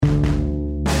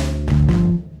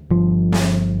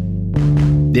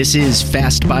This is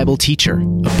Fast Bible Teacher,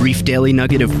 a brief daily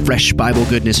nugget of fresh Bible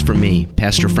goodness from me,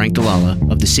 Pastor Frank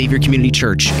Delala of the Savior Community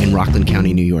Church in Rockland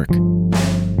County, New York.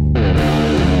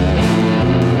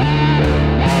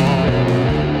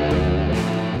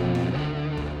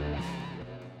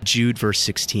 Jude, verse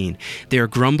 16. They are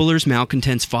grumblers,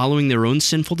 malcontents, following their own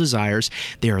sinful desires.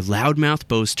 They are loudmouth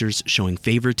boasters, showing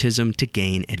favoritism to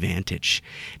gain advantage.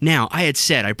 Now,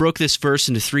 I broke this verse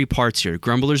into three parts here.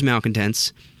 Grumblers,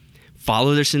 malcontents,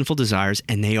 follow their sinful desires,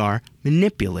 and they are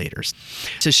manipulators.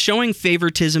 It says showing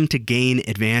favoritism to gain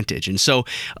advantage. And so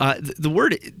the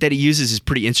word that he uses is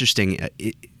pretty interesting.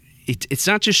 It's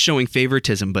not just showing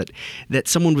favoritism, but that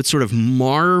someone would sort of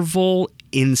marvel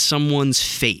in someone's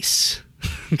face.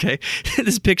 Okay,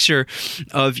 this picture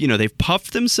of, they've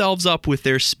puffed themselves up with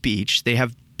their speech. They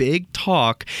have big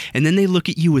talk, and then they look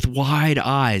at you with wide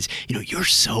eyes. You're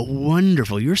so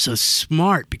wonderful. You're so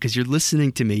smart because you're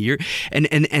listening to me.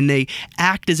 And they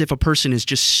act as if a person is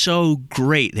just so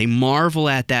great. They marvel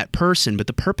at that person, but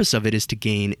the purpose of it is to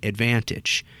gain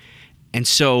advantage. And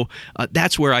so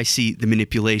that's where I see the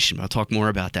manipulation. I'll talk more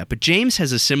about that. But James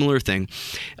has a similar thing.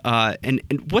 And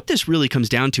what this really comes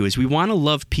down to is we want to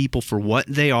love people for what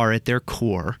they are at their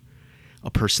core. A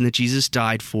person that Jesus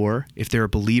died for. If they're a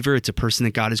believer, it's a person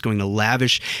that God is going to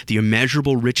lavish the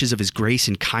immeasurable riches of his grace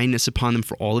and kindness upon them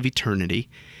for all of eternity.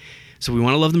 So we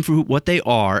want to love them for what they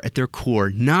are at their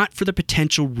core, not for the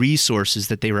potential resources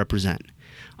that they represent.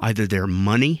 Either their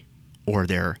money or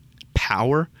their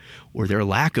power or their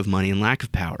lack of money and lack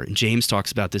of power. And James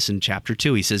talks about this in chapter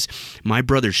 2. He says, "My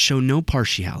brothers, show no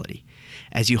partiality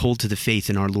as you hold to the faith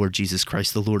in our Lord Jesus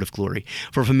Christ, the Lord of glory.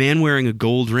 For if a man wearing a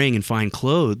gold ring and fine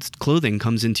clothing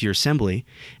comes into your assembly,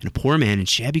 and a poor man in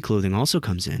shabby clothing also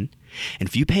comes in, and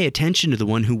if you pay attention to the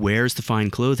one who wears the fine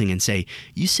clothing and say,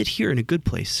 'You sit here in a good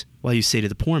place,' while you say to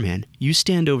the poor man, 'You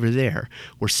stand over there,'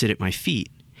 or 'Sit at my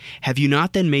feet,' have you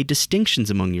not then made distinctions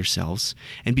among yourselves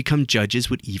and become judges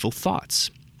with evil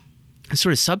thoughts?" A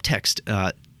sort of subtext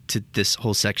to this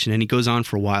whole section, and he goes on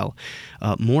for a while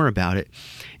more about it,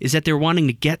 is that they're wanting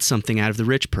to get something out of the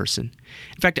rich person.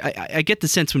 In fact, I get the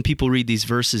sense when people read these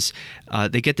verses,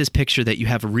 they get this picture that you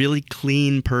have a really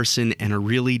clean person and a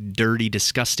really dirty,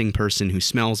 disgusting person who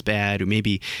smells bad, who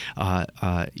maybe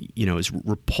is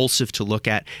repulsive to look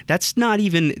at. That's not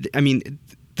even,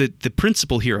 The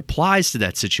principle here applies to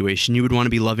that situation. You would want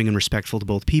to be loving and respectful to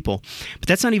both people. But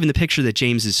that's not even the picture that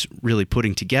James is really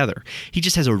putting together. He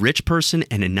just has a rich person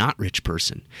and a not rich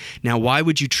person. Now, why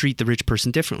would you treat the rich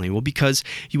person differently? Well, because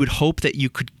you would hope that you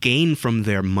could gain from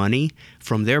their money,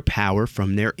 from their power,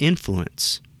 from their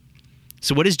influence.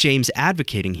 So what is James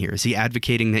advocating here? Is he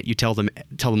advocating that you tell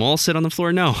them all sit on the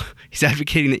floor? No. He's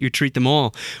advocating that you treat them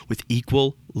all with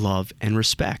equal love and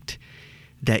respect.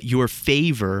 That your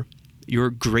favor,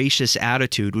 your gracious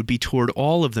attitude would be toward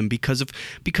all of them because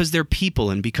they're people,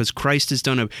 and because Christ has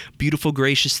done a beautiful,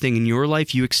 gracious thing in your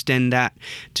life, you extend that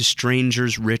to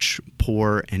strangers, rich,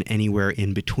 poor, and anywhere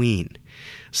in between.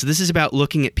 So this is about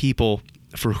looking at people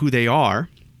for who they are,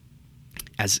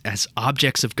 as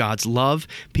objects of God's love,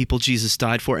 people Jesus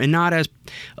died for, and not as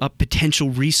potential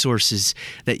resources,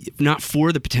 not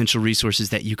for the potential resources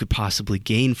that you could possibly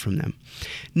gain from them.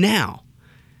 Now,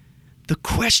 the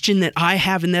question that I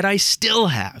have and that I still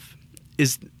have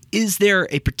is there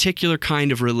a particular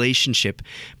kind of relationship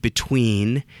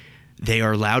between they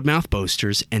are loudmouth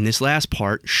boasters and this last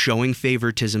part, showing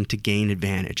favoritism to gain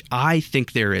advantage? I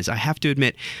think there is. I have to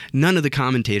admit, none of the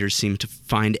commentators seem to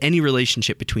find any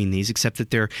relationship between these except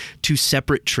that they're two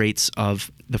separate traits of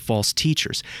the false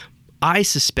teachers. I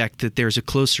suspect that there's a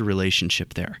closer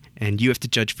relationship there, and you have to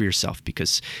judge for yourself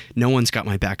because no one's got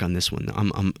my back on this one.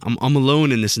 I'm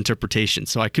alone in this interpretation,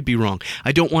 so I could be wrong.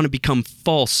 I don't want to become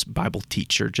false Bible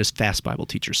teacher, just fast Bible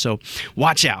teacher. So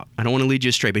watch out. I don't want to lead you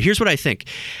astray. But here's what I think.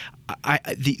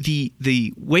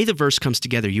 The way the verse comes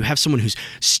together, you have someone who's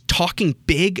talking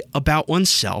big about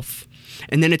oneself,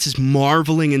 and then it's this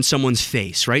marveling in someone's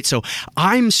face, right? So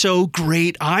I'm so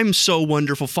great, I'm so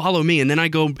wonderful, follow me. And then I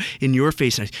go in your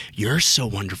face and you're so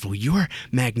wonderful, you're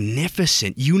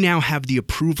magnificent. You now have the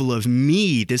approval of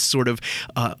me, this sort of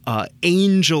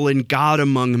angel and God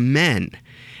among men.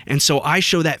 And so I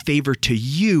show that favor to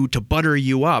you to butter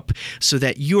you up so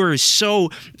that you're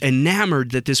so enamored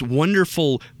that this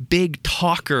wonderful big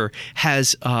talker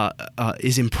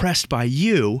is impressed by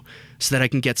you so that I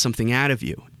can get something out of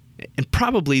you. And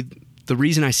probably the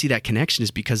reason I see that connection is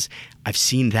because I've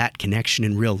seen that connection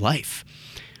in real life,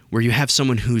 where you have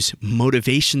someone whose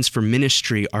motivations for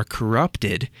ministry are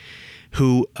corrupted,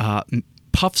 who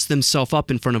puffs themselves up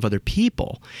in front of other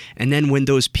people. And then when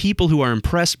those people who are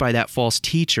impressed by that false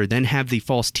teacher then have the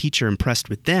false teacher impressed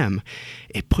with them,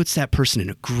 it puts that person in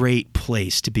a great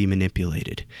place to be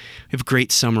manipulated. We have a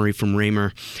great summary from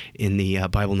Raymer in the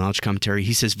Bible Knowledge Commentary.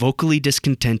 He says, vocally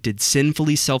discontented,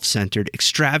 sinfully self-centered,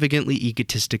 extravagantly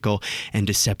egotistical, and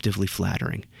deceptively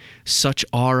flattering. Such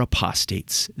are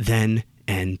apostates then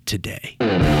and today.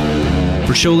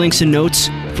 For show links and notes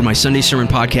for my Sunday Sermon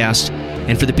podcast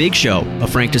and for the big show, a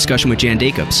frank discussion with Jan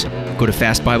Jacobs, go to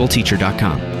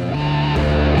fastbibleteacher.com.